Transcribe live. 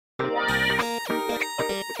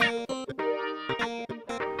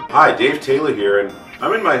Hi, Dave Taylor here, and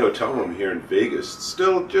I'm in my hotel room here in Vegas,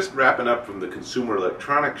 still just wrapping up from the Consumer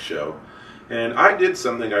Electronics Show, and I did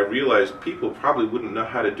something I realized people probably wouldn't know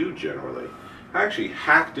how to do generally. I actually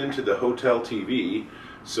hacked into the hotel TV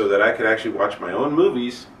so that I could actually watch my own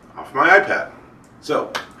movies off my iPad.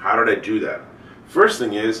 So, how did I do that? First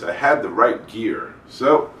thing is, I had the right gear.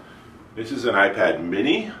 So, this is an iPad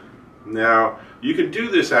mini. Now, you can do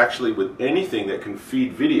this actually with anything that can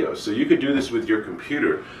feed video. So you could do this with your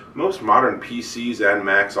computer. Most modern PCs and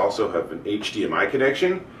Macs also have an HDMI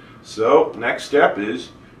connection. So next step is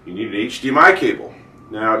you need an HDMI cable.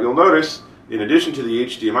 Now you'll notice, in addition to the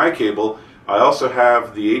HDMI cable, I also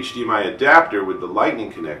have the HDMI adapter with the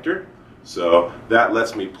lightning connector. So that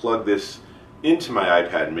lets me plug this into my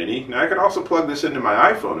iPad mini. Now I could also plug this into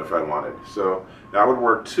my iPhone if I wanted. So that would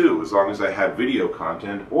work too, as long as I had video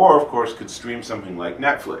content, or of course could stream something like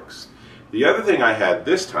Netflix. The other thing I had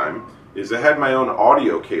this time is I had my own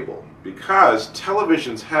audio cable, because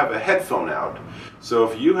televisions have a headphone out. So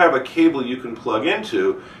if you have a cable you can plug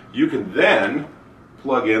into, you can then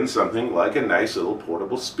plug in something like a nice little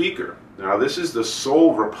portable speaker. Now this is the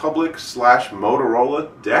Soul Republic /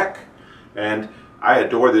 Motorola deck, and I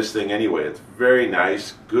adore this thing anyway. It's very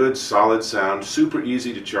nice, good solid sound, super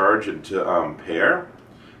easy to charge and to pair.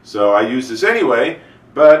 So I use this anyway,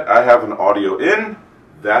 but I have an audio in,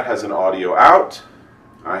 that has an audio out,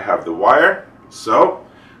 I have the wire, so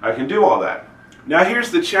I can do all that. Now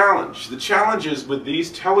here's the challenge. The challenge is with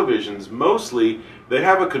these televisions, mostly they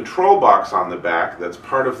have a control box on the back that's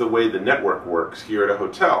part of the way the network works here at a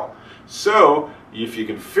hotel. So if you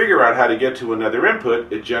can figure out how to get to another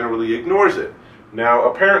input, it generally ignores it.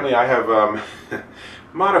 Now apparently I have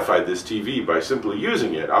modified this TV by simply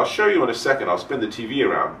using it. I'll show you in a second. I'll spin the TV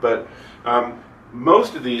around. But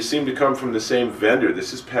most of these seem to come from the same vendor.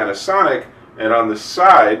 This is Panasonic, and on the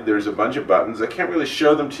side there's a bunch of buttons. I can't really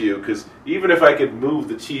show them to you because even if I could move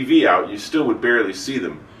the TV out, you still would barely see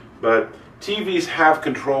them. But TVs have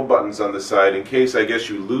control buttons on the side in case, I guess,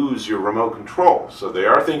 you lose your remote control. So they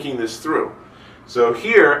are thinking this through. So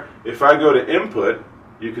here, if I go to input,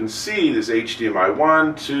 you can see this HDMI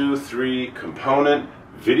 1, 2, 3 component,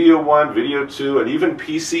 video 1, video 2, and even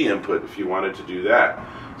PC input if you wanted to do that.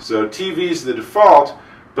 So TV is the default,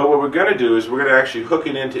 but what we're going to do is we're going to actually hook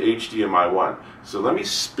it into HDMI 1. So let me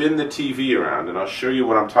spin the TV around and I'll show you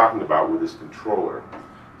what I'm talking about with this controller.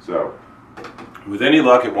 So with any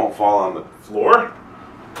luck it won't fall on the floor.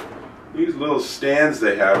 These little stands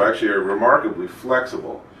they have actually are remarkably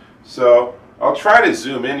flexible. So I'll try to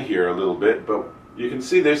zoom in here a little bit, but you can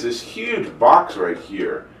see there's this huge box right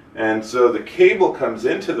here, and so the cable comes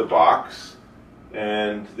into the box,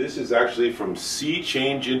 and this is actually from Sea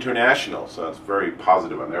Change International, so it's very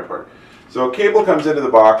positive on their part. So a cable comes into the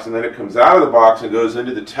box, and then it comes out of the box and goes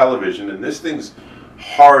into the television, and this thing's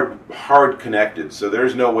hard connected, so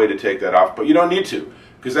there's no way to take that off, but you don't need to,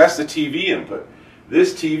 because that's the TV input.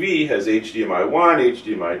 This TV has HDMI 1,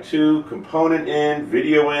 HDMI 2, component in,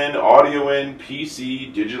 video in, audio in,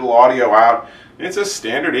 PC, digital audio out. It's a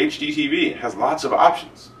standard HD TV. It has lots of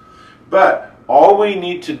options. But all we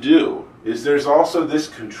need to do is there's also this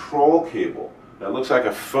control cable that looks like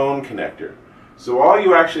a phone connector. So all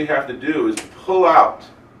you actually have to do is pull out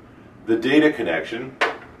the data connection,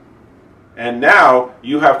 and now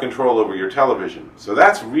you have control over your television. So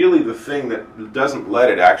that's really the thing that doesn't let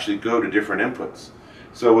it actually go to different inputs.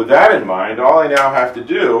 So with that in mind, all I now have to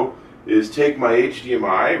do is take my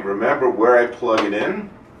HDMI, remember where I plug it in,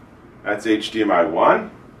 that's HDMI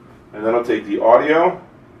 1, and then I'll take the audio,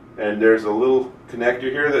 and there's a little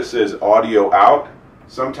connector here that says audio out.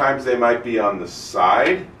 Sometimes they might be on the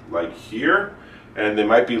side, like here, and they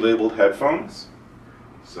might be labeled headphones.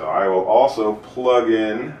 So I will also plug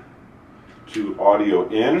in to audio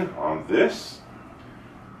in on this,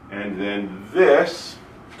 and then this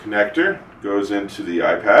connector goes into the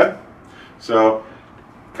iPad. So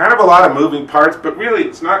kind of a lot of moving parts, but really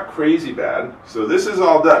it's not crazy bad. So this is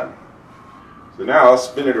all done. So now I'll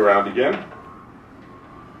spin it around again.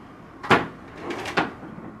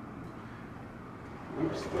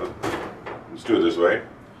 Oops, let's do it this way.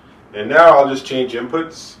 And now I'll just change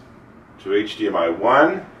inputs to HDMI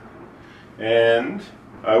 1, and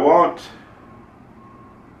I won't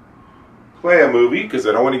play a movie because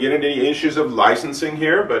I don't want to get into any issues of licensing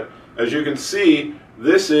here, but as you can see,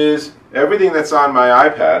 this is everything that's on my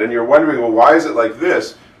iPad, and you're wondering, well, why is it like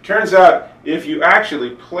this? Turns out, if you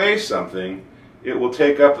actually play something, it will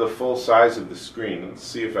take up the full size of the screen. Let's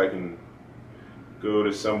see if I can go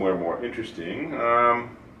to somewhere more interesting.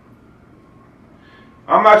 I'm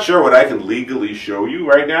not sure what I can legally show you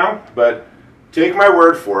right now, but take my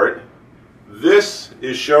word for it. This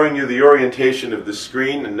is showing you the orientation of the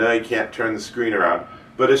screen, and now you can't turn the screen around.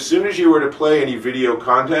 But as soon as you were to play any video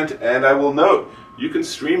content, and I will note, you can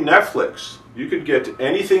stream Netflix. You could get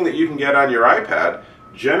anything that you can get on your iPad.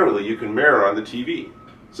 Generally, you can mirror on the TV.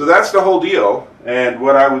 So that's the whole deal, and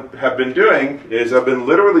what I have been doing is I've been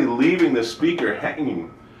literally leaving the speaker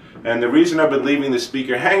hanging. And the reason I've been leaving the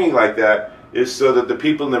speaker hanging like that is so that the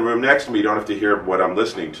people in the room next to me don't have to hear what I'm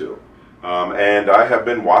listening to. And I have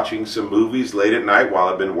been watching some movies late at night while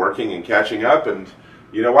I've been working and catching up, and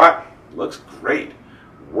you know what? Looks great.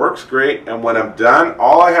 Works great, and when I'm done,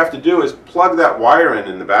 all I have to do is plug that wire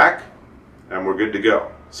in the back, and we're good to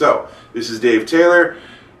go. So, this is Dave Taylor,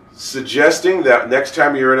 suggesting that next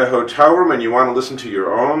time you're in a hotel room and you want to listen to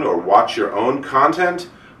your own or watch your own content,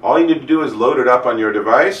 all you need to do is load it up on your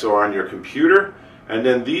device or on your computer, and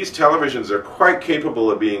then these televisions are quite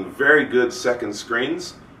capable of being very good second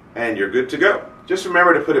screens, and you're good to go. Just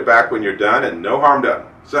remember to put it back when you're done, and no harm done.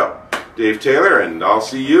 So, Dave Taylor, and I'll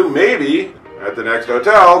see you maybe at the next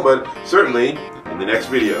hotel, but certainly in the next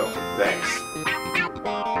video. Thanks.